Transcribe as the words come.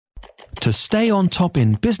To stay on top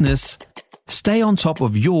in business, stay on top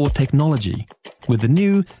of your technology with the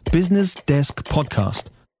new Business Desk podcast,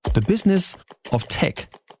 The Business of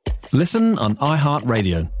Tech. Listen on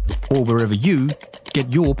iHeartRadio or wherever you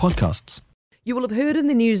get your podcasts. You will have heard in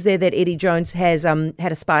the news there that Eddie Jones has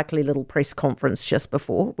had a sparkly little press conference just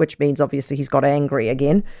before, which means obviously he's got angry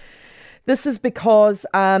again. This is because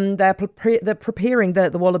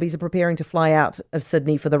the Wallabies are preparing to fly out of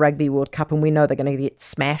Sydney for the Rugby World Cup, and we know they're going to get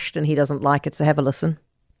smashed, and he doesn't like it, so have a listen.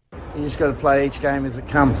 You just got to play each game as it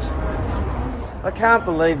comes. I can't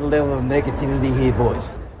believe the level of negativity here, boys.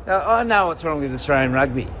 Now, I know what's wrong with Australian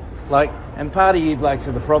rugby, and part of you blokes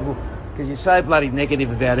are the problem, because you're so bloody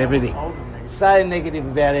negative about everything. So negative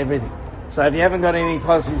about everything. So if you haven't got anything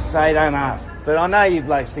positive to say, don't ask. But I know you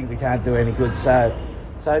blokes think we can't do any good, so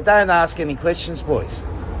don't ask any questions, boys.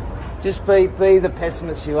 Just be the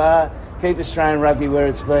pessimist you are. Keep Australian rugby where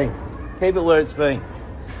it's been. Keep it where it's been.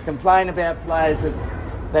 Complain about players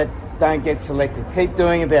that don't get selected. Keep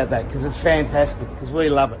doing about that, because it's fantastic, because we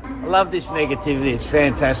love it. I love this negativity. It's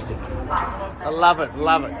fantastic. I love it.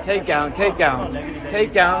 Keep going. Keep going.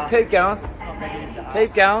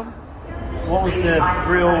 What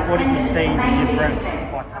did you see the difference?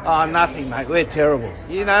 Oh, nothing, mate. We're terrible.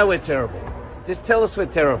 You know we're terrible. Just tell us we're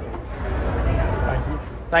terrible. Thank you.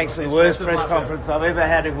 Thanks for the worst press conference I've ever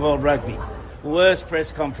had in World Rugby. Worst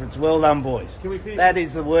press conference. Well done, boys. That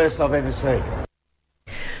is the worst I've ever seen.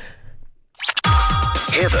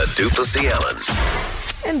 Heather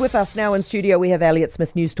Duplessis-Allen. And with us now in studio, we have Elliot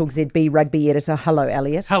Smith, Newstalk ZB Rugby Editor. Hello,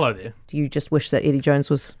 Elliot. Hello there. Do you just wish that Eddie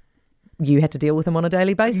Jones you had to deal with him on a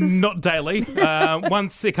daily basis? Not daily.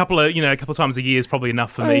 Once a couple of times a year is probably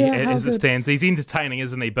enough for me as it stands. He's entertaining,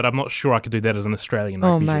 isn't he? But I'm not sure I could do that as an Australian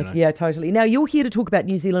rugby mate, journo. Yeah, totally. Now, you're here to talk about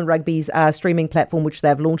New Zealand Rugby's streaming platform, which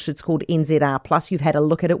they've launched. It's called NZR+. You've had a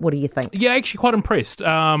look at it. What do you think? Yeah, actually quite impressed.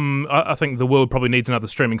 I think the world probably needs another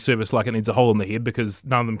streaming service like it needs a hole in the head, because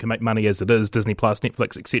none of them can make money as it is, Disney+,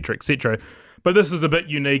 Netflix, etc., etc. But this is a bit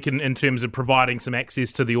unique in terms of providing some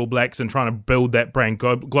access to the All Blacks and trying to build that brand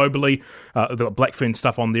globally. They've got Blackfern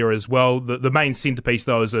stuff on there as well. The main centrepiece,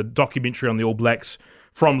 though, is a documentary on the All Blacks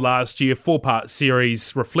from last year, 4-part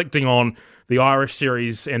series reflecting on the Irish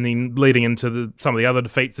series and then leading into some of the other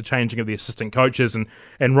defeats, the changing of the assistant coaches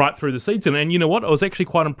and right through the season. And you know what? I was actually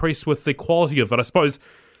quite impressed with the quality of it, I suppose.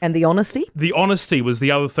 And the honesty? The honesty was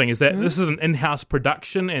the other thing, is that this is an in-house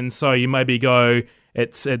production, and so you maybe go,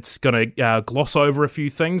 it's going to gloss over a few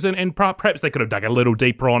things, and perhaps they could have dug a little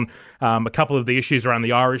deeper on a couple of the issues around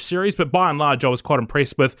the Irish series, but by and large I was quite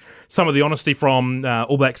impressed with some of the honesty from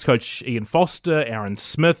All Blacks coach Ian Foster, Aaron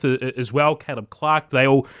Smith as well, Caleb Clark. They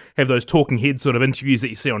all have those talking head sort of interviews that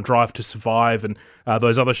you see on Drive to Survive and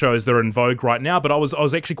those other shows that are in vogue right now, but I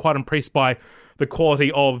was actually quite impressed by the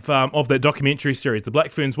quality of that documentary series. The Black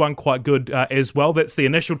Ferns one quite good as well. That's the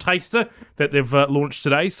initial taster that they've launched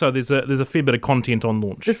today. So there's a fair bit of content on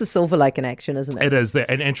launch. This is Silver Lake in action, isn't it? It is that,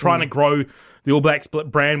 and trying to grow the All Blacks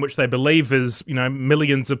brand, which they believe is,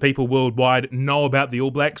 millions of people worldwide know about the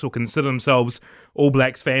All Blacks or consider themselves All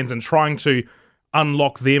Blacks fans, and trying to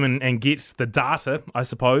unlock them and get the data, I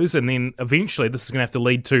suppose, and then eventually this is going to have to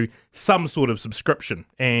lead to some sort of subscription,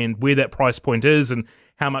 and where that price point is and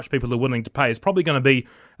how much people are willing to pay is probably going to be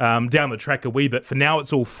down the track a wee bit. For now,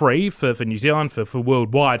 it's all free for New Zealand, for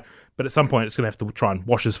worldwide, but at some point it's going to have to try and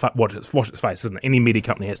wash its face, isn't it? Any media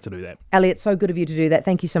company has to do that. Elliot, so good of you to do that.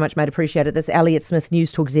 Thank you so much, mate. Appreciate it. That's Elliot Smith,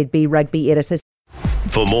 Newstalk ZB Rugby Editor.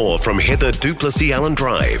 For more from Heather Duplessis-Allen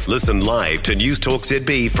Drive, listen live to Newstalk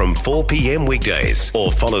ZB from 4 p.m. weekdays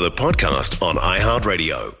or follow the podcast on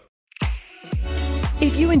iHeartRadio.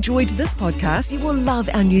 If you enjoyed this podcast, you will love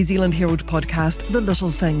our New Zealand Herald podcast, The Little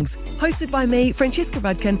Things, hosted by me, Francesca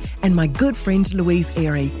Rudkin, and my good friend Louise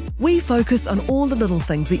Airy. We focus on all the little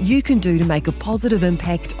things that you can do to make a positive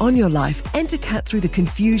impact on your life and to cut through the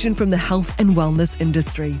confusion from the health and wellness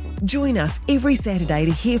industry. Join us every Saturday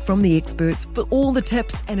to hear from the experts for all the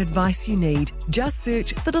tips and advice you need. Just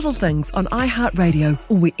search The Little Things on iHeartRadio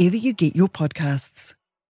or wherever you get your podcasts.